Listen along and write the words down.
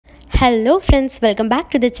Hello friends, welcome back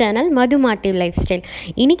to the channel Madhu மாட்டிவ் life style.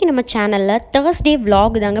 இன்றைக்கி நம்ம சேனலில் Thursday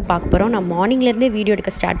vlog தாங்க பார்க்க போகிறோம். நான் மார்னிங்லேருந்தே வீடியோ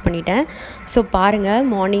எடுக்க ஸ்டார்ட் பண்ணிட்டேன். ஸோ பாருங்கள்,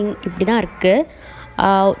 மார்னிங் இப்படி தான் இருக்குது.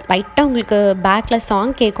 லைட்டாக உங்களுக்கு பேக்கில்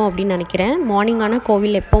சாங் கேட்கும் அப்படின்னு நினைக்கிறேன். மார்னிங் ஆனால்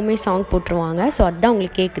கோவில் எப்போவுமே சாங் போட்டுருவாங்க. ஸோ அதுதான்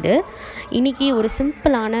உங்களுக்கு கேட்குது. இன்றைக்கி ஒரு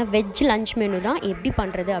சிம்பிளான வெஜ் லஞ்ச் மெனு தான் எப்படி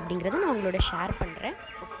பண்ணுறது அப்படிங்கிறத நான் உங்களோட ஷேர் பண்ணுறேன்.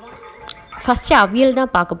 ஃபஸ்ட்டு அவியல்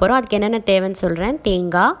தான் பார்க்க போகிறோம். அதுக்கு என்னென்ன தேவைன்னு சொல்கிறேன்.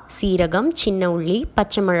 தேங்காய், சீரகம், சின்ன உள்ளி,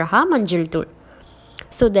 பச்சை மிளகா, மஞ்சள் தூள்.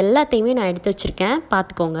 ஸோ இது எல்லாத்தையுமே நான் எடுத்து வச்சுருக்கேன்,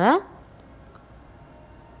 பார்த்துக்கோங்க.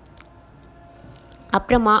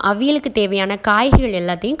 அப்புறமா அவியலுக்கு தேவையான காய்கறிகள்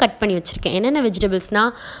எல்லாத்தையும் கட் பண்ணி வச்சுருக்கேன். என்னென்ன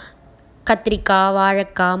வெஜிடபிள்ஸ்னால் கத்திரிக்காய்,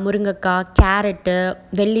 வாழைக்காய், முருங்கைக்காய், கேரட்டு,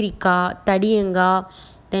 வெள்ளரிக்காய், தடியங்காய்,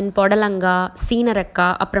 தென் புடலங்காய்,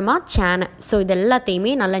 சீனரக்காய், அப்புறமா சேனை. ஸோ இது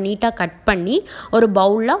எல்லாத்தையுமே நல்லா நீட்டாக கட் பண்ணி ஒரு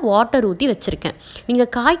பவுலில் வாட்டர் ஊற்றி வச்சுருக்கேன். நீங்கள்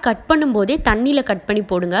காய் கட் பண்ணும்போதே தண்ணியில் கட் பண்ணி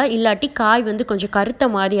போடுங்க, இல்லாட்டி காய் வந்து கொஞ்சம் கருத்த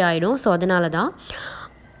மாதிரி ஆகிடும். ஸோ அதனால தான்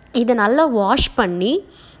இதை நல்லா வாஷ் பண்ணி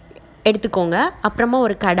எடுத்துக்கோங்க. அப்புறமா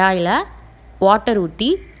ஒரு கடாயில் வாட்டர்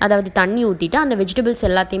ஊற்றி, அதாவது தண்ணி ஊற்றிட்டு அந்த வெஜிடபிள்ஸ்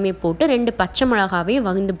எல்லாத்தையுமே போட்டு 2 பச்சை மிளகாவையும்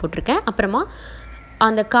வகுந்து போட்டிருக்கேன். அப்புறமா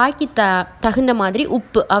அந்த காய்க்கு தகுந்த மாதிரி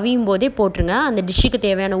உப்பு அவியும் போதே போட்டுருங்க. அந்த டிஷ்ஷுக்கு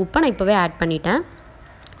தேவையான உப்பை நான் இப்போவே ஆட் பண்ணிட்டேன்.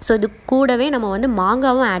 ஸோ இது கூடவே நம்ம வந்து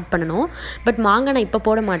மாங்காவும் ஆட் பண்ணணும். பட் மாங்காய் நான் இப்போ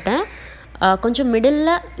போட மாட்டேன். கொஞ்சம்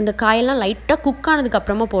மிடில் இந்த காயெல்லாம் லைட்டாக குக்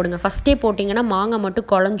ஆனதுக்கப்புறமா போடுங்க. ஃபஸ்ட்டே போட்டிங்கன்னா மாங்காய் மட்டும்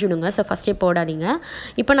குழஞ்சுடுங்க. ஸோ ஃபஸ்ட்டே போடாதீங்க.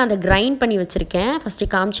 இப்போ நான் அதை கிரைண்ட் பண்ணி வச்சுருக்கேன். ஃபஸ்ட்டு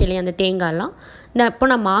காமிச்சிலையே அந்த தேங்காயெல்லாம் இப்போ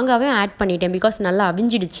நான் மாங்காவே ஆட் பண்ணிட்டேன். பிகாஸ் நல்லா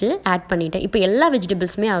அவிஞ்சிடுச்சு, ஆட் பண்ணிட்டேன். இப்போ எல்லா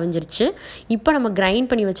வெஜிடபிள்ஸுமே அவிஞ்சிருச்சு. இப்போ நம்ம கிரைண்ட்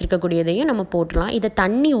பண்ணி வச்சுருக்கக்கூடியதையும் நம்ம போட்டுடலாம். இதை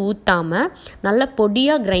தண்ணி ஊற்றாமல் நல்லா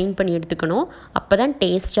பொடியாக கிரைண்ட் பண்ணி எடுத்துக்கணும். அப்போ தான்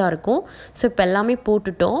டேஸ்ட்டாக இருக்கும். ஸோ இப்போ எல்லாமே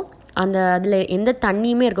போட்டுட்டோம். அதில் எந்த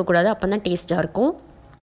தண்ணியுமே இருக்கக்கூடாது, அப்போ தான் டேஸ்ட்டாக இருக்கும்.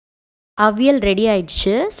 அவியல் ரெடி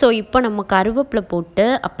ஆயிடுச்சு. ஸோ இப்போ நம்ம கருவேப்பிலை போட்டு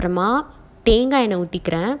அப்புறமா தேங்காய் எண்ணெய்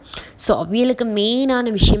ஊற்றிக்கிறேன். ஸோ அவியலுக்கு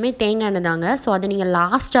மெயினான விஷயமே தேங்காய் எண்ணெய் தாங்க. ஸோ அதை நீங்கள்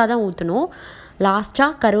லாஸ்ட்டாக தான் ஊற்றணும்.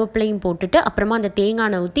 லாஸ்ட்டாக கருவேப்பிலையும் போட்டுட்டு அப்புறமா அந்த தேங்காய்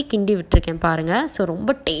எண்ணெய் ஊற்றி கிண்டி விட்டுருக்கேன் பாருங்கள். ஸோ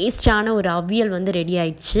ரொம்ப டேஸ்டான ஒரு அவியல் வந்து ரெடி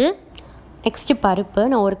ஆயிடுச்சு. நெக்ஸ்ட்டு பருப்பு,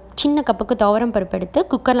 நான் ஒரு சின்ன கப்புக்கு துவரம் பருப்பு எடுத்து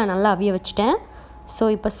குக்கரில் நல்லா அவிய வச்சுட்டேன். ஸோ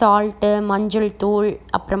இப்போ சால்ட்டு, மஞ்சள் தூள்,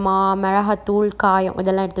 அப்புறமா மிளகாத்தூள், காயம்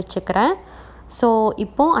இதெல்லாம் எடுத்து வச்சுக்கிறேன். ஸோ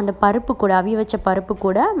இப்போது அந்த பருப்பு கூட, அவிய வச்ச பருப்பு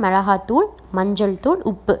கூட மிளகாத்தூள், மஞ்சள் தூள்,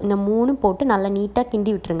 உப்பு இந்த 3 போட்டு நல்லா நீட்டாக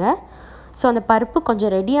கிண்டி விட்டுருங்க. ஸோ அந்த பருப்பு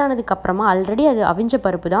கொஞ்சம் ரெடி ஆனதுக்கப்புறமா, ஆல்ரெடி அது அவிஞ்ச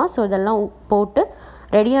பருப்பு தான். ஸோ இதெல்லாம் போட்டு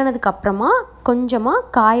ரெடி ஆனதுக்கப்புறமா கொஞ்சமாக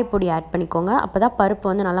காயப்பொடி ஆட் பண்ணிக்கோங்க. அப்போ தான் பருப்பு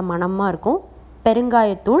வந்து நல்லா மணமாக இருக்கும்.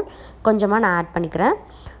 பெருங்காயத்தூள் கொஞ்சமாக நான் ஆட் பண்ணிக்கிறேன்.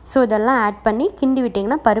 ஸோ இதெல்லாம் ஆட் பண்ணி கிண்டி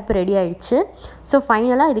விட்டிங்கன்னா பருப்பு ரெடி ஆகிடுச்சு. ஸோ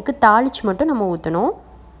ஃபைனலாக இதுக்கு தாளித்து மட்டும் நம்ம ஊற்றணும்.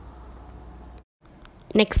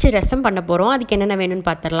 நெக்ஸ்ட்டு ரசம் பண்ண போகிறோம். அதுக்கு என்னென்ன வேணும்னு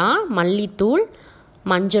பார்த்துடலாம். மல்லித்தூள்,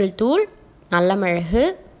 மஞ்சள் தூள், நல்ல மிளகு,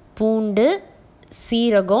 பூண்டு,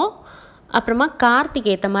 சீரகம், அப்புறமா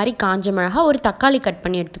காரத்துக்கு ஏற்ற மாதிரி காஞ்ச மிளகா, ஒரு தக்காளி கட்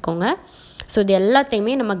பண்ணி எடுத்துக்கோங்க. ஸோ இது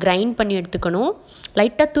எல்லாத்தையுமே நம்ம கிரைண்ட் பண்ணி எடுத்துக்கணும்.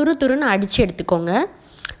 லைட்டாக துருன்னு அடித்து எடுத்துக்கோங்க.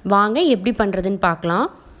 வாங்க எப்படி பண்ணுறதுன்னு பார்க்கலாம்.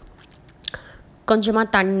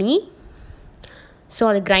 கொஞ்சமாக தண்ணி, ஸோ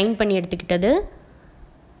அதை கிரைண்ட் பண்ணி எடுத்துக்கிட்டது,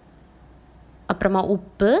 அப்புறமா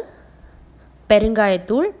உப்பு,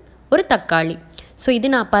 பெருங்காயத்தூள், ஒரு தக்காளி. ஸோ இது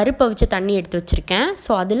நான் பருப்பை வச்சு தண்ணி எடுத்து வச்சுருக்கேன்.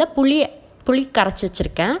 ஸோ அதில் புளி கரைச்சி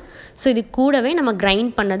வச்சுருக்கேன். ஸோ இது கூடவே நம்ம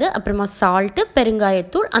கிரைண்ட் பண்ணது, அப்புறமா சால்ட்டு,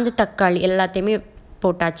 பெருங்காயத்தூள், அந்த தக்காளி எல்லாத்தையுமே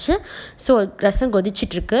போட்டாச்சு. ஸோ ரசம்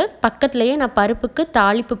கொதிச்சிட்ருக்கு. பக்கத்துலேயே நான் பருப்புக்கு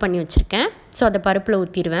தாளிப்பு பண்ணி வச்சுருக்கேன். ஸோ அதை பருப்பில்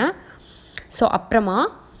ஊற்றிடுவேன். ஸோ அப்புறமா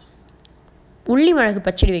உள்ளி மிளகு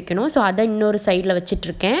பச்சடி வைக்கணும். ஸோ அதை இன்னொரு சைடில்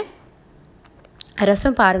வச்சிட்ருக்கேன்.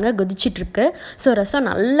 ரசம் பாருங்கள் கொதிச்சிட்ருக்கு. ஸோ ரசம்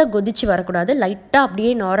நல்லா கொதித்து வரக்கூடாது. லைட்டாக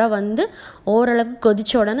அப்படியே நுர வந்து ஓரளவுக்கு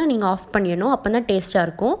கொதித்த உடனே நீங்கள் ஆஃப் பண்ணிடணும். அப்போ தான் டேஸ்ட்டாக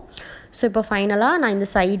இருக்கும். ஸோ இப்போ ஃபைனலாக நான் இந்த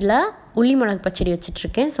சைடில் உள்ளி மிளகு பச்சடி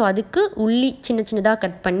வச்சிட்ருக்கேன். ஸோ அதுக்கு உள்ளி சின்னதாக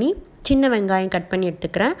கட் பண்ணி, சின்ன வெங்காயம் கட் பண்ணி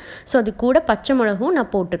எடுத்துக்கிறேன். ஸோ அது கூட பச்சை மிளகும்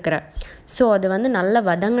நான் போட்டுக்கிறேன். ஸோ அது வந்து நல்லா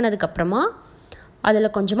வதங்கினதுக்கப்புறமா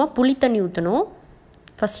அதில் கொஞ்சமாக புளி தண்ணி ஊற்றணும்.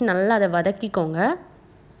 ஃபஸ்ட்டு நல்லா அதை வதக்கிக்கோங்க.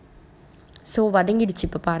 ஸோ வதங்கிடுச்சு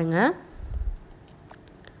இப்போ பாருங்கள்.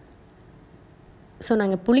 ஸோ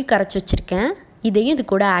நாங்கள் புளி கரைச்சி வச்சுருக்கேன். இதையும் இது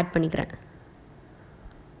கூட ஆட் பண்ணிக்கிறேன்.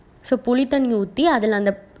 ஸோ புளி தண்ணி ஊற்றி அதில்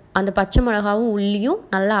அந்த பச்சை மிளகாவும் உள்ளியும்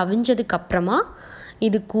நல்லா அவிஞ்சதுக்கப்புறமா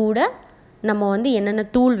இது கூட நம்ம வந்து என்னென்ன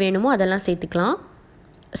தூள் வேணுமோ அதெல்லாம் சேர்த்துக்கலாம்.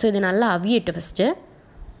 ஸோ இது நல்லா அவியட்டு ஃபஸ்ட்டு.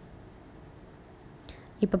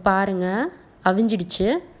 இப்போ பாருங்கள் அவிஞ்சிடுச்சு.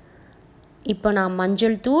 இப்போ நான்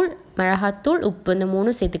மஞ்சள் தூள், மிளகாத்தூள், உப்பு இந்த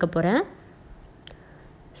 3 சேர்த்துக்க போகிறேன்.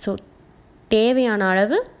 ஸோ தேவையான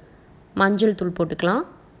அளவு மஞ்சள் தூள் போட்டுக்கலாம்.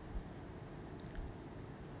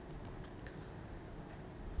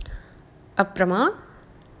 அப்புறமா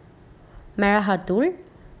மிளகாத்தூள்,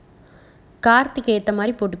 காரத்துக்கு ஏற்ற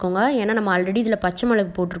மாதிரி போட்டுக்கோங்க. ஏன்னா நம்ம ஆல்ரெடி இதில் பச்சை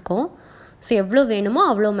மிளகு போட்டிருக்கோம். ஸோ எவ்வளோ வேணுமோ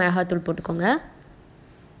அவ்வளோ மிளகாத்தூள் போட்டுக்கோங்க.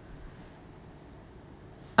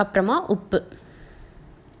 அப்புறமா உப்பு.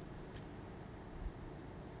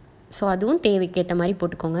 ஸோ அதுவும் தேவைக்கு ஏற்ற மாதிரி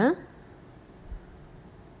போட்டுக்கோங்க.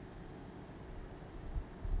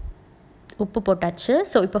 உப்பு போட்டாச்சு.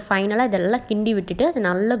 ஸோ இப்போ ஃபைனலாக இதெல்லாம் கிண்டி விட்டுட்டு அது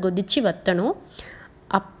நல்லா கொதித்து வற்றணும்.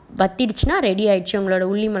 வற்றிடுச்சுன்னா ரெடி ஆகிடுச்சு உங்களோட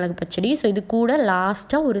உள்ளி மிளகு பச்சடி. ஸோ இது கூட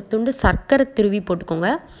லாஸ்ட்டாக ஒரு துண்டு சர்க்கரை துருவி போட்டுக்கோங்க.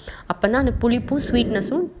 அப்போ தான் அந்த புளிப்பும்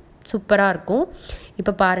ஸ்வீட்னஸும் சூப்பராக இருக்கும்.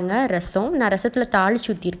 இப்போ பாருங்கள் ரசம். நான் ரசத்தில் தாளிச்சு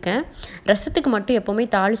ஊற்றிருக்கேன். ரசத்துக்கு மட்டும் எப்போவுமே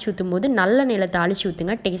தாளிச்சு ஊற்றும் போது நல்லெண்ணெயில் தாளிச்சு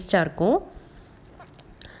ஊற்றுங்க, டேஸ்ட்டாக இருக்கும்.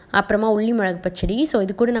 அப்புறமா உள்ளி மிளகு பச்சடி. ஸோ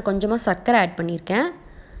இது கூட நான் கொஞ்சமாக சர்க்கரை ஆட் பண்ணியிருக்கேன்.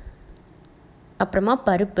 அப்புறமா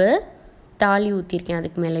பருப்பு தாளி ஊற்றிருக்கேன்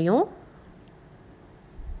அதுக்கு மேலேயும்.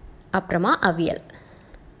 அப்புறமா அவியல்.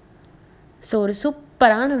 ஸோ ஒரு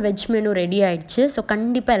சூப்பரான வெஜ் மெனு ரெடி ஆகிடுச்சு. ஸோ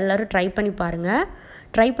கண்டிப்பாக எல்லோரும் ட்ரை பண்ணி பாருங்கள்.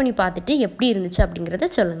 ட்ரை பண்ணி பார்த்துட்டு எப்படி இருந்துச்சு அப்படிங்கிறத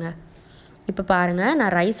சொல்லுங்கள். இப்போ பாருங்கள்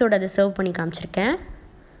நான் ரைஸோடு அதை சர்வ் பண்ணி காமிச்சிருக்கேன்.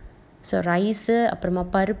 ஸோ ரைஸு, அப்புறமா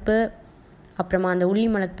பருப்பு, அப்புறமா அந்த உள்ளி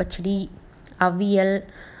மிளகு பச்சடி, அவியல்,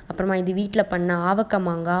 அப்புறமா இது வீட்டில் பண்ண ஆவக்காய்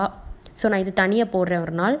மாங்காய். ஸோ நான் இது தனியாக போடுறேன்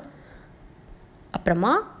ஒரு நாள்.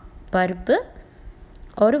 அப்புறமா பருப்பு,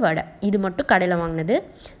 ஒரு வடை. இது மட்டும் கடையில் வாங்கினது.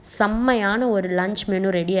 செம்மையான ஒரு லஞ்ச்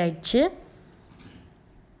மெனு ரெடி ஆயிடுச்சு.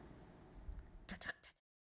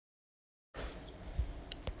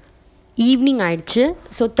 ஈவினிங் ஆயிடுச்சு.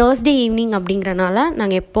 ஸோ தேர்ஸ்டே ஈவினிங் அப்படிங்கிறனால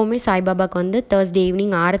நாங்கள் எப்போவுமே சாய்பாபாவுக்கு வந்து தேர்ஸ்டே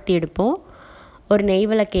ஈவினிங் ஆரத்தி எடுப்போம். ஒரு நெய்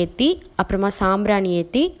விளக்கு ஏற்றி, அப்புறமா சாம்பிராணி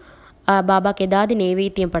ஏற்றி, பாபாவுக்கு ஏதாவது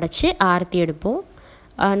நெய்வேத்தியம் படைச்சி ஆரத்தி எடுப்போம்.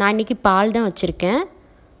 நான் இன்றைக்கி பால் தான் வச்சுருக்கேன்.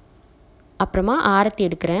 அப்புறமா ஆரத்தி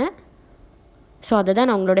எடுக்கிறேன். ஸோ அதை தான்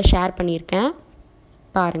நான் உங்களோட ஷேர் பண்ணியிருக்கேன்.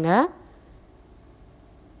 பாருங்கள்,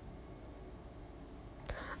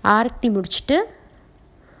 ஆரத்தி முடிச்சுட்டு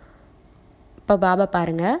இப்போ பாபா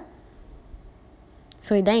பாருங்கள்.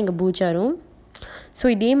 ஸோ இதுதான் எங்கள் பூஜா ரூம். ஸோ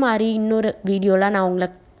இதே மாதிரி இன்னொரு வீடியோவில் நான் உங்களை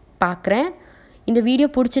பார்க்குறேன். இந்த வீடியோ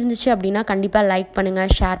பிடிச்சிருந்துச்சு அப்படின்னா கண்டிப்பாக லைக்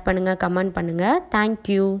பண்ணுங்கள், ஷேர் பண்ணுங்கள், கமெண்ட் பண்ணுங்கள்.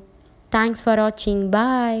 தேங்க்யூ. தேங்க்ஸ் ஃபார் வாட்சிங்.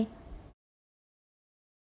 பாய்.